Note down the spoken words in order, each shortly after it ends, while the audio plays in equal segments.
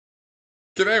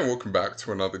G'day and welcome back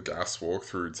to another gas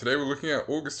walkthrough. Today we're looking at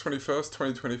August 21st,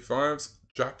 2025's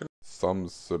Japanese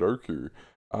Sums Sudoku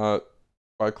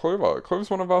by Clover. Clover's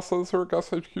one of our sellers here at Gas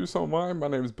HQ, so am I. My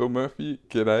name is Bill Murphy.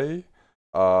 G'day.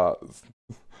 Uh,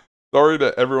 Sorry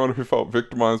to everyone who felt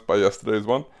victimized by yesterday's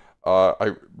one.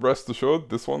 I rest assured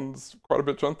this one's quite a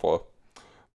bit gentler.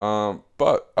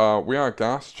 But we are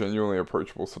Gas, genuinely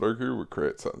approachable Sudoku. We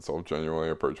create, set, and solve genuinely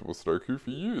approachable Sudoku for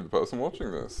you, the person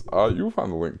watching this. You'll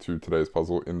find the link to today's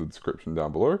puzzle in the description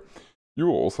down below. You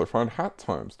will also find hat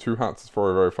times. 2 hats is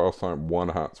for a very fast time, 1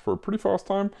 hat's for a pretty fast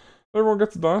time. Everyone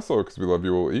gets a dinosaur because we love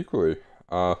you all equally.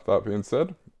 That being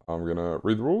said, I'm going to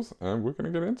read the rules and we're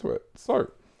going to get into it.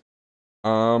 So,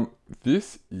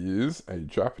 this is a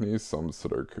Japanese Sums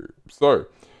Sudoku. So,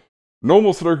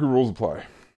 normal Sudoku rules apply.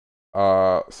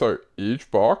 So each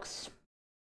box,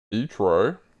 each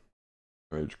row,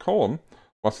 and each column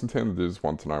must contain the digits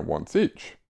 1 to 9 once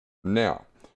each. Now,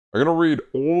 I'm gonna read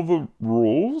all the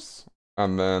rules,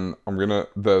 and then I'm gonna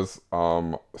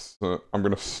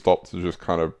stop to just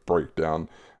kind of break down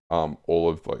all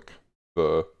of like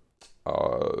the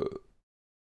oh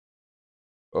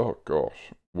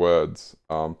gosh, words,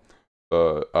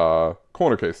 the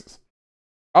corner cases.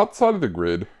 Outside of the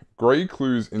grid, grey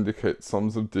clues indicate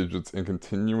sums of digits in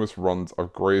continuous runs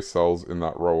of grey cells in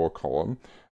that row or column,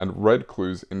 and red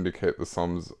clues indicate the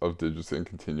sums of digits in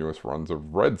continuous runs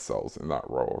of red cells in that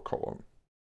row or column.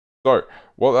 So,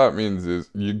 what that means is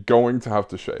you're going to have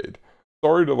to shade.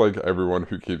 Sorry to like everyone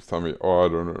who keeps telling me, oh,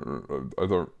 I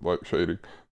don't like shading.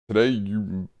 Today,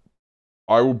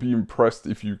 I will be impressed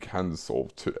if you can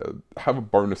solve to have a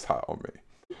bonus hat on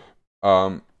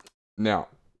me. Now,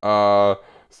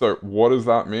 so what does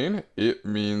that mean? It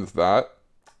means that,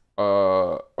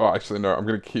 oh, actually, no, I'm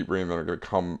going to keep reading, then I'm going to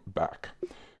come back.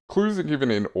 Clues are given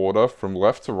in order from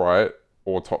left to right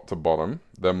or top to bottom.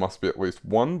 There must be at least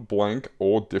one blank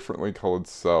or differently colored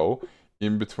cell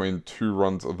in between 2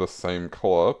 runs of the same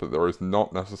color, but there is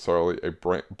not necessarily a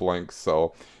blank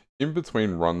cell in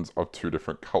between runs of 2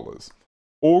 different colors.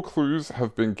 All clues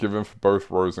have been given for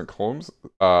both rows and columns.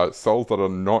 Cells that are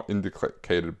not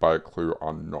indicated by a clue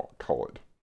are not colored.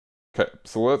 Okay,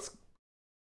 so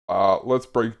let's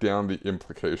break down the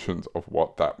implications of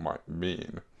what that might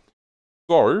mean.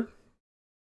 So,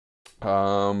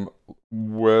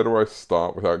 where do I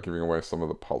start without giving away some of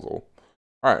the puzzle?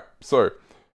 All right, so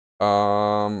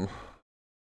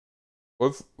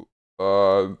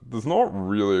there's not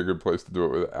really a good place to do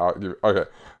it without giving. Okay,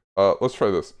 let's try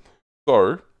this.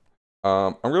 So,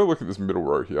 I'm gonna look at this middle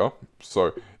row here.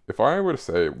 So, if I were to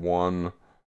say 1,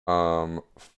 9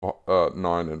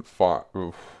 and 5,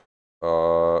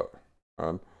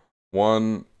 and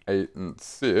 1, 8 and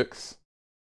 6.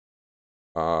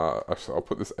 Actually, I'll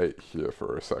put this 8 here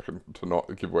for a second to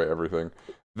not give away everything.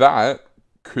 That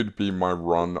could be my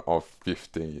run of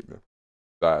 15.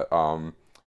 That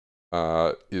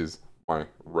is my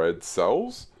red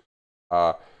cells.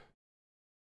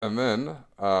 And then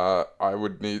I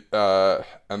would need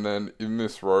and then in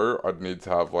this row I'd need to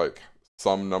have like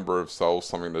some number of cells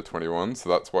summing to 21, so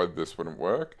that's why this wouldn't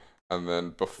work. And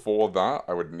then before that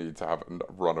I would need to have a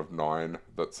run of 9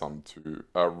 that sum to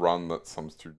run that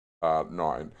sums to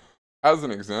 9. As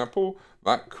an example,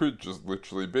 that could just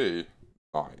literally be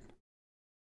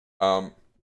 9.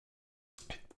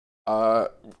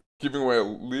 Giving away a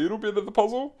little bit of the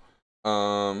puzzle.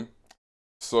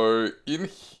 So in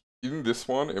this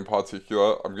one in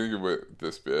particular, I'm going to give away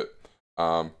this bit.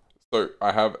 So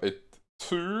I have a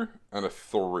 2 and a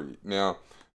 3. Now,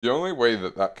 the only way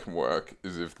that that can work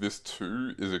is if this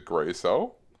 2 is a grey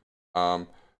cell.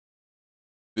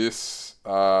 This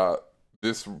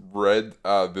red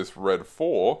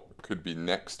 4 could be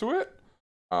next to it.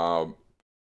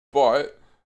 But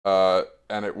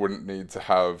and it wouldn't need to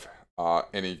have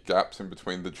any gaps in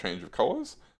between the change of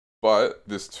colors. But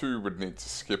this 2 would need to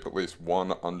skip at least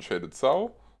 1 unshaded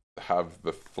cell to have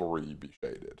the 3 be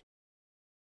shaded.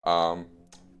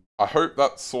 I hope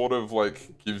that sort of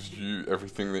like gives you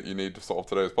everything that you need to solve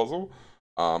today's puzzle.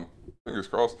 Fingers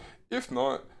crossed. If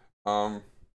not,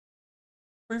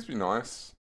 please be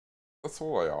nice. That's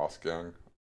all I ask, gang.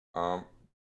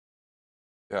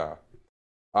 Yeah.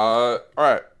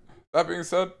 Alright. That being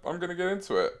said, I'm gonna get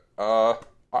into it. I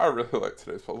really like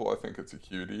today's puzzle. I think it's a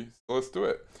cutie. So let's do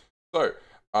it. So,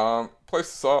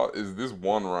 place to start is this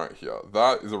 1 right here.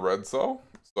 That is a red cell.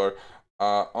 So,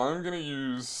 I'm gonna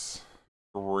use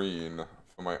green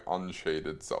for my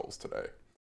unshaded cells today.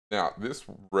 Now, this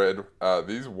red,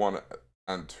 these 1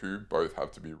 and 2 both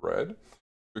have to be red.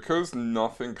 Because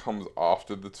nothing comes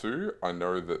after the 2, I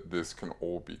know that this can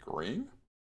all be green.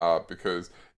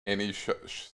 Because any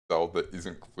cell that is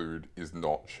included is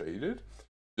not shaded.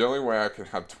 The only way I can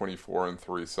have 24 in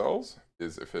 3 cells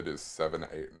is if it is 7, 8,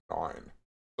 and 9.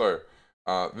 So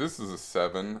this is a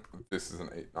 7, this is an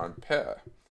 8, 9 pair.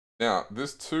 Now,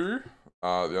 this 2, the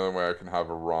only way I can have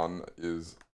a run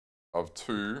is of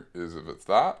 2 is if it's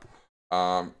that.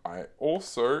 I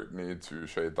also need to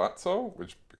shade that cell,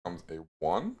 which becomes a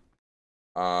 1.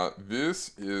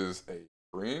 This is a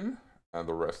green, and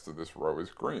the rest of this row is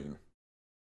green.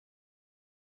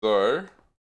 So,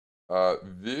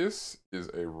 this is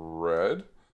a red.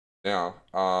 Now,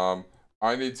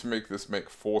 I need to make this make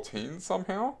 14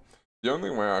 somehow. The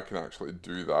only way I can actually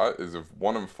do that is if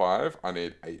 1 and 5, I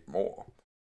need 8 more.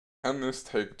 Can this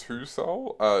take 2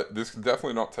 cells? This can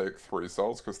definitely not take 3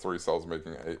 cells, because 3 cells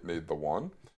making 8 need the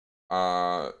 1.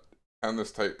 Can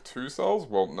this take 2 cells?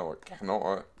 Well, no, it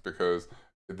cannot, because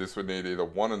this would need either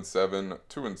 1 and 7,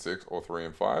 2 and 6, or 3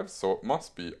 and 5, so it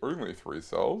must be only 3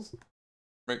 cells.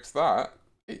 Makes that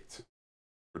 8.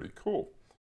 Pretty cool.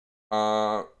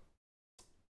 Now,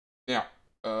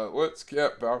 let's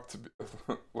get back to...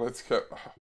 let's get...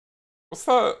 What's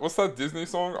that Disney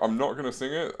song? I'm not gonna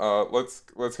sing it. Let's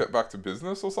get back to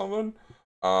business or something.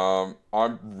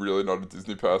 I'm really not a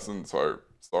Disney person, so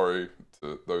sorry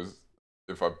to those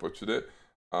if I butchered it.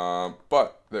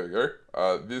 But there we go.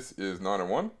 This is 9 and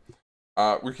 1.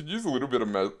 We could use a little bit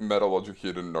of meta logic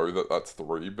here to know that that's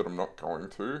 3, but I'm not going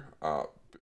to.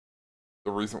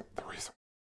 The reason it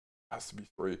has to be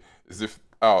 3 is if...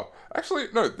 Oh, actually,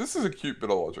 no, this is a cute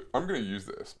bit of logic. I'm going to use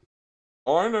this.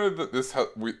 I know that this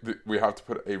we have to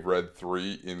put a red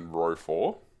 3 in row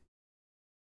 4.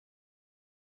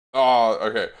 Oh,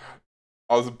 okay.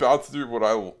 I was about to do what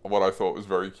I thought was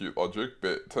very cute logic,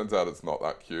 but it turns out it's not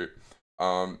that cute.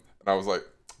 And I was like,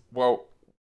 well,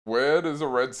 where does a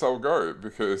red cell go?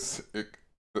 Because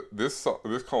this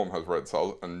column has red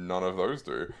cells and none of those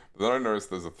do. But then I noticed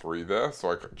there's a 3 there,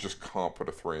 so I just can't put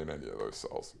a 3 in any of those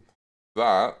cells.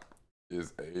 That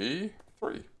is a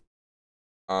 3.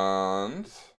 And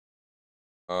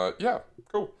yeah,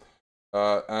 cool.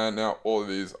 And now all of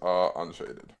these are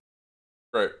unshaded.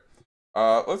 Great.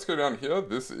 Let's go down here.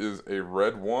 This is a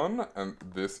red one, and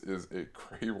this is a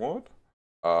gray one.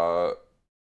 I'm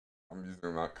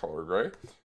using that color gray.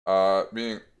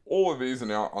 Meaning all of these are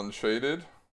now unshaded.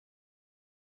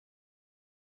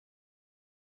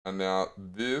 And now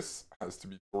this has to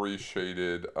be 3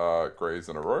 shaded grays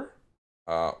in a row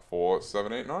for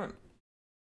 7, 8, 9.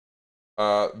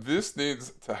 This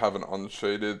needs to have an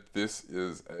unshaded. This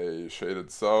is a shaded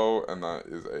cell, and that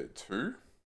is a 2.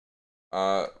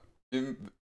 In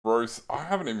rows, I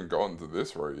haven't even gotten to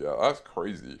this row yet. That's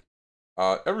crazy.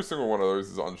 Every single one of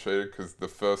those is unshaded because the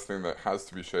first thing that has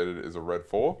to be shaded is a red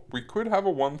 4. We could have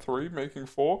a 1, 3 making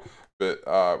 4, but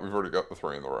we've already got the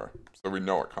 3 in the row, so we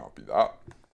know it can't be that.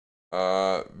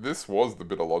 This was the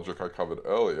bit of logic I covered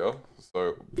earlier,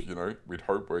 so, you know, we'd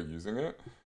hope we're using it.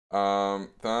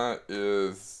 That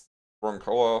is wrong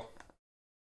color.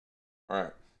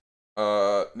 Alright.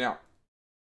 Now,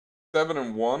 7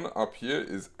 and 1 up here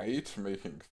is 8,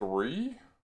 making 3.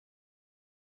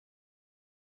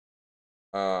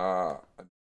 Oh,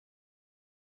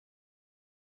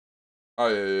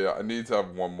 yeah, I need to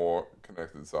have 1 more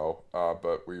connected cell,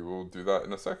 but we will do that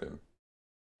in a second.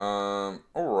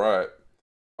 Alright.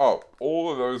 Oh,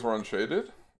 all of those were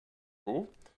unshaded. Cool.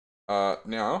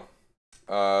 Now,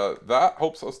 that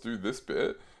helps us do this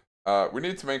bit. We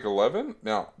need to make 11.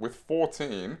 Now, with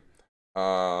 14,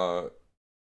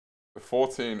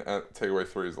 14 and take away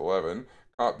 3 is 11.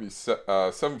 Can't be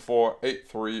 7, 4, 8,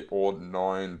 3, or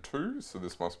 9, 2. So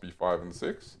this must be 5 and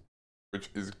 6,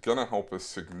 which is going to help us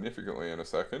significantly in a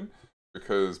second,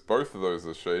 because both of those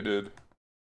are shaded.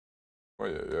 Oh,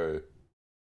 yeah.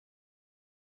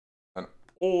 And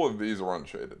all of these are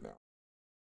unshaded now.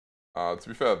 To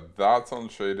be fair, that's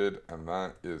unshaded, and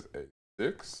that is a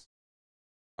 6.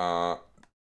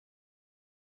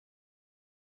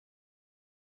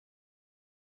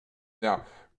 Now,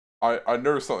 I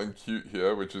noticed something cute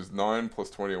here, which is 9 plus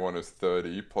 21 is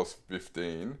 30, plus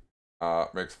 15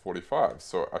 makes 45.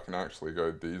 So I can actually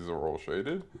go, these are all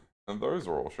shaded, and those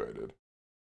are all shaded.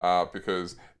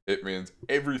 Because it means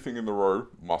everything in the row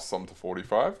must sum to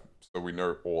 45, so we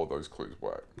know all of those clues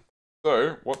work.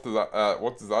 So, what does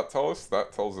that tell us?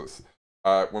 That tells us,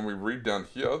 when we read down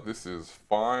here, this is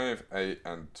 5, 8,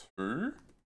 and 2.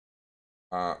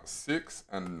 6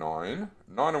 and 9.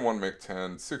 9 and 1 make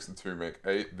 10. 6 and 2 make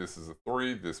 8. This is a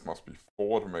 3. This must be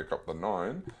 4 to make up the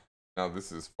 9. Now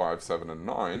this is 5, 7, and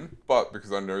 9. But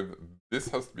because I know that this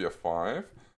has to be a 5,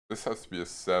 this has to be a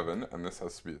 7, and this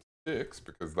has to be a 6,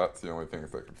 because that's the only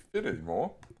things that can fit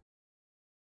anymore.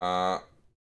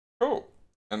 Cool.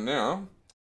 And now,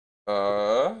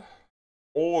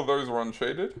 all of those are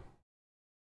unshaded.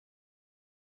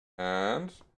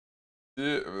 And,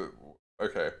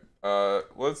 okay,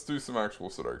 let's do some actual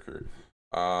Sudoku.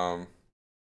 Yeah,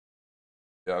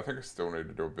 I think I still need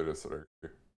to do a bit of Sudoku.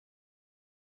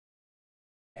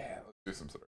 Yeah, let's do some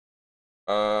Sudoku.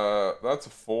 That's a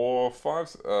 4,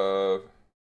 5,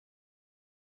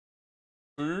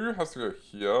 2 has to go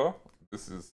here. This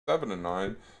is 7 and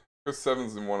 9. Because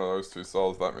 7's in one of those two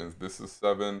cells, that means this is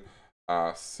 7.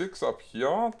 6 up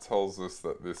here tells us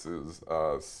that this is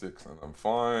 6 and then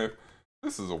 5.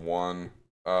 This is a 1.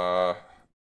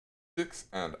 6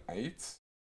 and 8.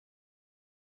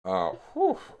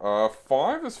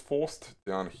 5 is forced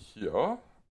down here.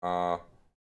 And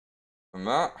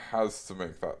that has to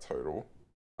make that total.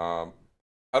 How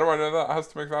do I know that has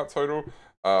to make that total?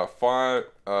 5,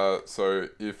 so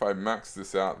if I max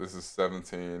this out, this is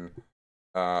 17,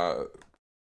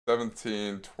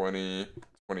 17, 20,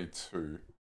 22.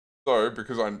 So,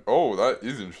 because oh, that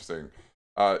is interesting.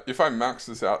 If I max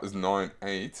this out as 9,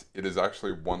 8, it is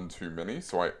actually 1 too many,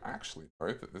 so I actually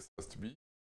know that this has to be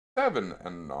 7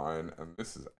 and 9, and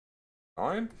this is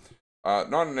 9.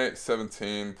 9 and 8,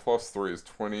 17, plus 3 is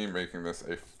 20, making this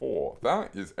a 4.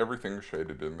 That is everything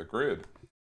shaded in the grid.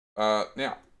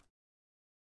 Now,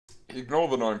 ignore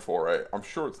the 9, 4, 8. I'm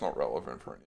sure it's not relevant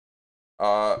for any.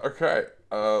 Okay,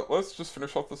 let's just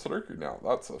finish off the Sudoku now.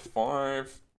 That's a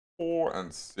 5, 4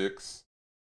 and 6,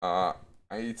 8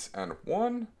 and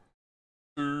 1,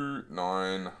 2,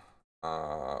 9,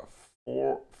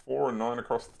 4 and 9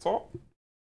 across the top.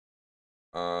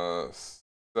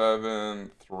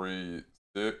 7, 3,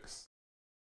 6,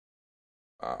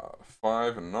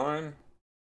 5 and 9,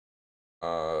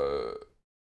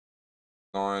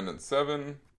 9 and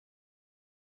 7,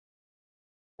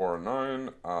 4 and 9,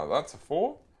 that's a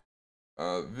 4.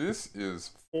 This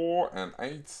is 4 and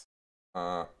 8,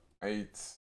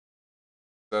 8,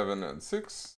 7 and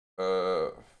 6,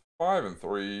 5 and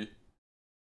 3,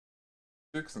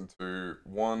 6 and 2,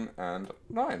 1 and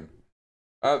 9.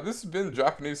 This has been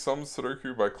Japanese Sums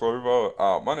Sudoku by Clover.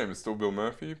 My name is still Bill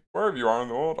Murphy. Wherever you are in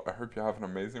the world, I hope you have an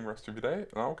amazing rest of your day,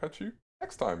 and I'll catch you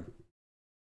next time.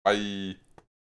 Bye!